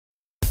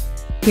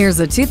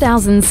Here's a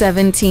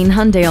 2017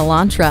 Hyundai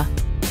Elantra.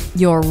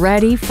 You're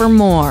ready for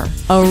more.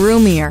 A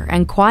roomier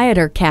and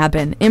quieter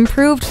cabin,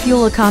 improved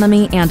fuel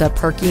economy, and a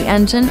perky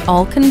engine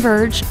all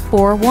converge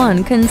for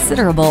one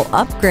considerable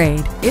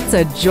upgrade. It's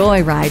a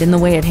joyride in the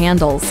way it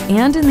handles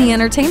and in the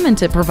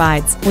entertainment it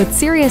provides with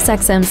Sirius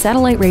XM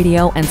satellite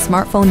radio and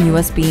smartphone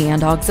USB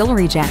and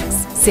auxiliary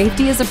jacks.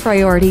 Safety is a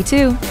priority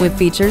too, with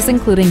features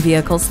including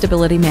vehicle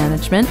stability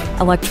management,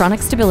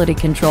 electronic stability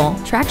control,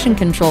 traction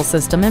control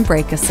system, and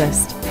brake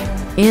assist.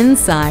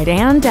 Inside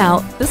and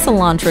out, this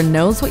Elantra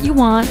knows what you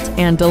want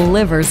and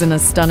delivers in a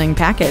stunning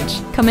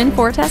package. Come in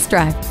for a test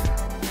drive.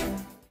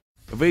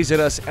 Visit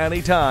us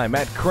anytime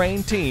at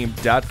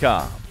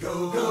crainteam.com.